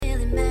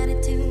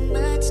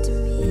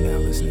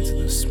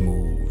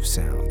smooth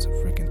sounds of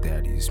Rick and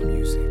Thaddeus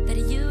music. But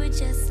you were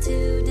just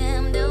too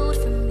damn old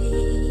for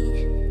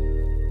me.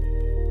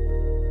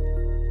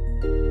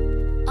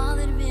 All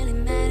that really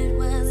mattered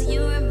was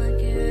you were my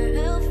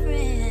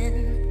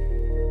girlfriend.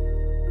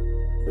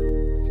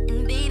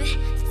 And baby,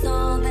 that's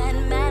all that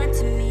mattered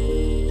to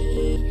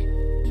me.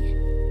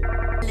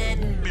 Let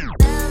me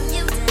love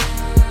you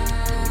down,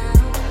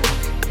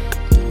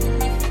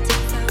 even if it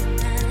takes all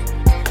night.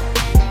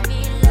 Let me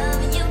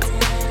love you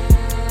down,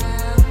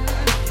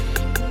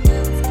 you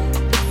know it's gonna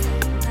be so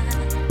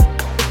right.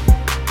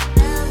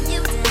 Love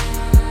you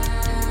down,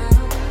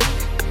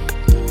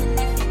 even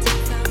if it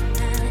takes all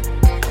night.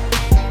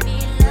 Let me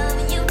love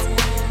you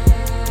down,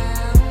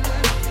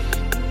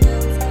 you know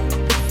it's gonna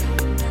be so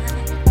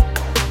right.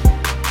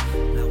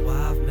 Now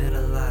I've met a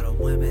lot of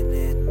women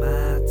in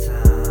my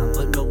time,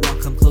 but no one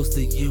come close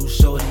to you,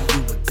 shorty,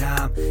 you a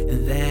dime.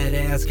 And that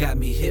ass got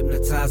me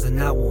hypnotized,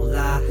 and I won't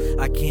lie,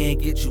 I can't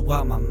get you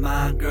out my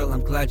mind. Girl,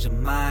 I'm glad you're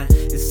mine.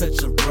 It's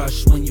such a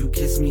rush when you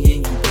kiss me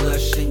and you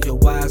blush, and your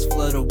eyes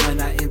flutter when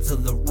I enter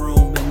the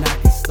room, and I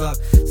get stuck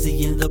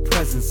seeing the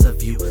presence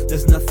of you.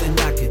 There's nothing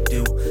I could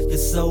do. You're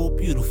so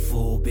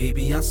beautiful,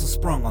 baby, I'm so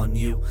sprung on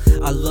you.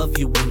 I love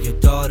you and your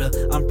daughter,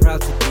 I'm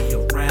proud to be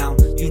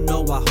around. You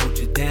know I hold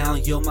you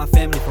down, you're my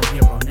family from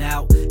here on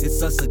out.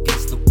 It's us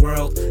against the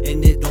world,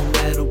 and it don't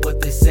matter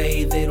what they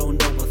say, they don't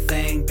know a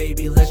thing.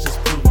 Baby, let's just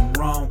prove them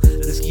wrong.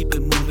 Let's keep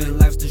it moving,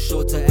 life's too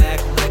short to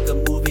act like a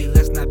movie.